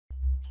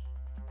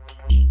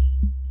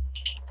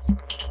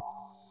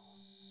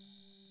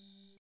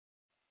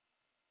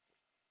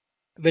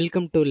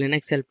Welcome to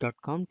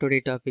linuxhelp.com. Today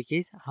topic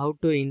is how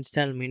to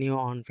install Minio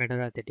on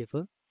Fedora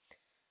 34.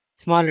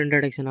 Small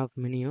introduction of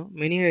Minio.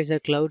 Minio is a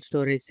cloud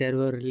storage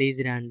server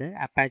released under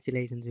Apache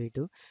license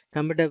v2,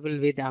 compatible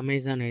with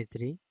Amazon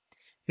S3.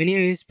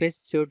 Minio is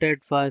best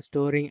suited for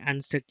storing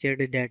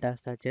unstructured data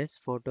such as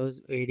photos,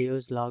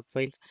 videos, log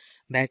files,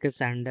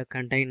 backups, and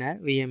container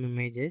VM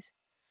images.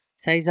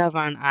 Size of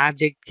an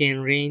object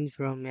can range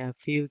from a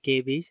few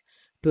KBs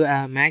to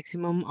a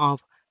maximum of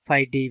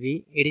 5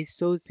 TB. It is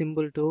so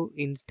simple to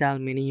install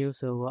Minio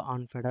server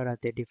on Fedora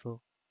 34.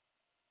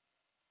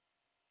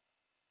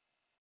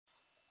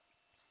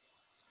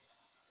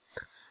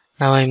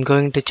 Now I am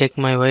going to check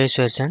my OS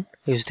version.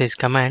 Use this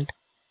command.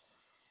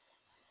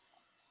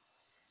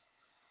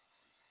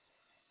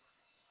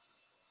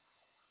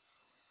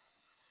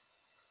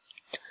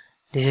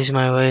 This is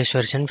my OS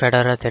version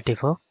Fedora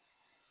 34.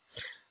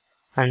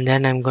 And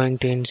then I am going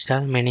to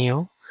install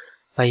Minio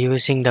by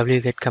using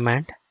wget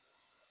command.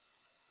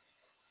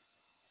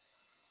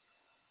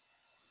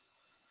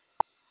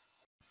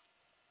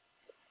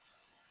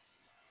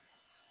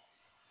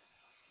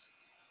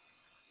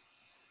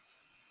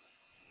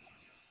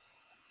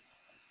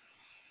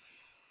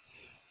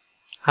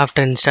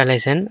 After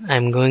installation, I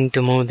am going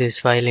to move this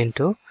file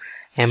into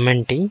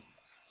mnt.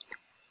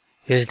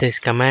 Use this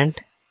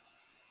command.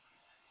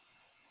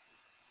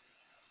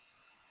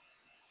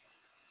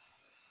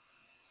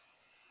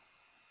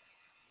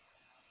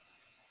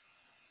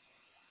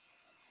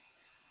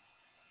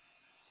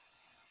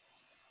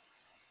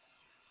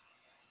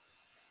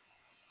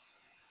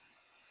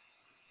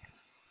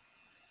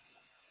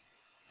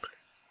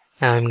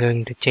 Now I am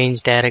going to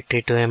change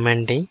directory to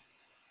mnt.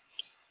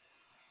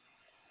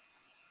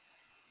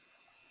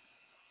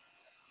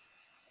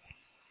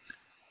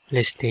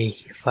 List the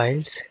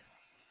files.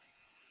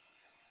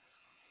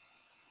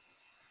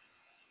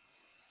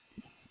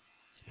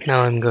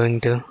 Now I'm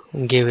going to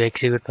give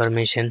execute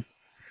permission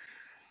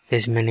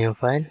this Minio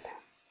file.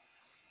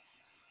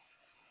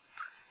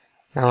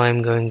 Now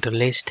I'm going to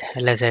list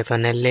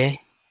ls-la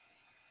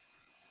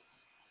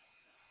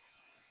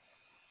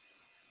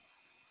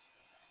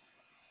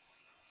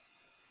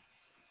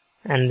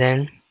and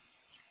then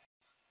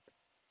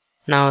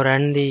now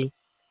run the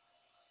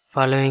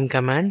following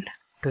command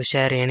to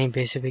share any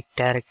specific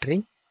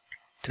directory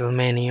through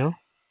Minio.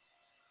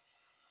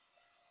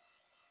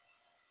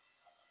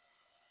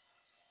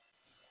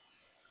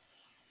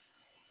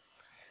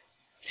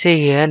 See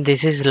here,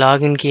 this is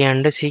login key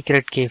and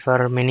secret key for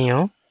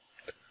Minio.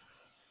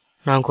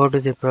 Now go to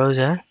the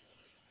browser,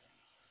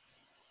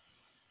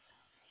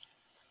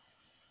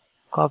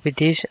 copy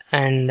this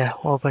and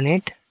open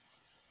it.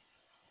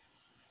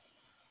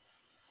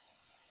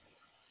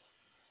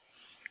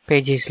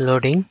 Page is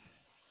loading.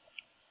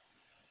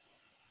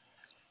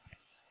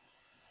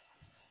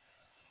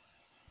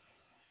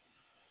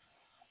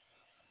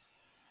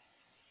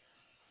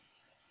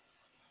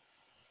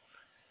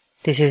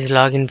 This is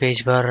login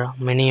page for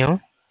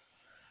Minio.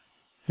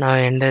 Now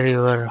enter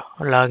your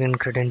login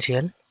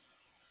credential.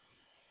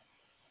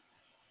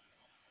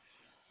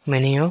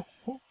 Minio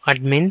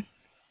admin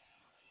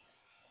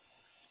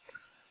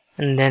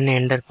and then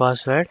enter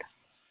password.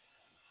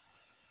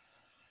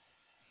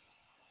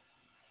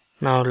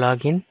 Now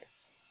login.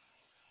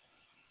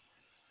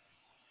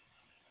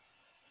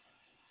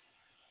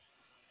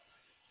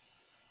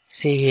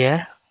 See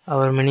here,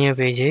 our Minio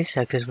page is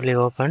successfully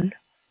opened.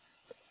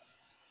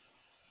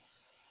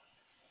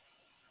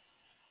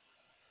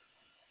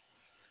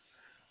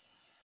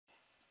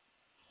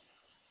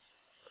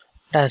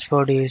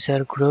 Dashboard,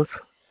 user group,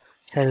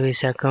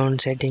 service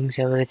account settings,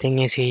 everything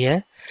is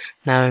here.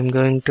 Now I'm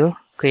going to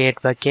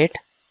create bucket.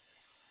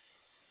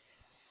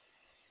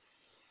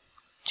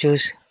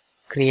 Choose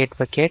create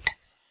bucket.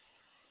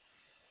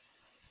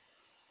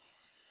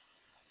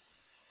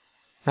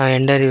 Now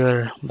enter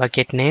your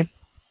bucket name.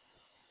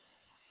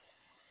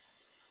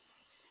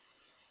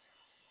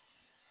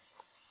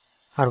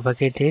 Our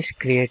bucket is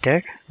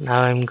created.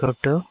 Now I'm going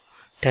to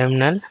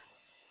terminal.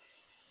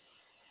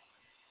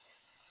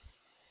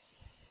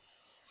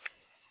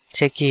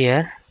 Check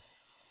here.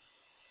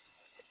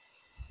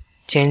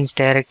 Change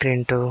directory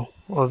into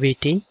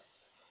obt.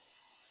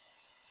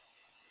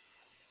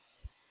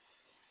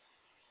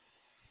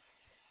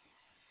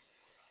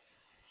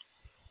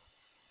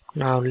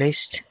 Now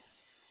list.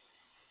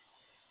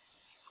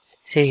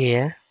 See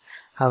here,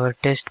 our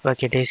test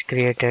bucket is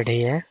created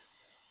here.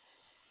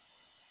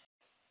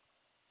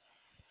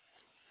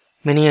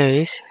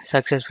 Minio is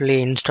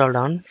successfully installed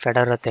on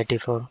Fedora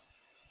 34.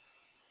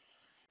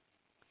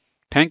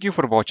 Thank you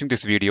for watching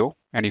this video,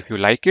 and if you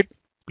like it,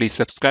 please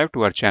subscribe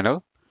to our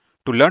channel.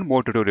 To learn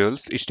more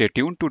tutorials, stay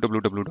tuned to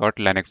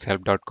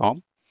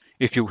www.linuxhelp.com.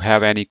 If you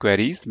have any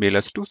queries, mail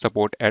us to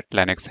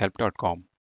support@linuxhelp.com.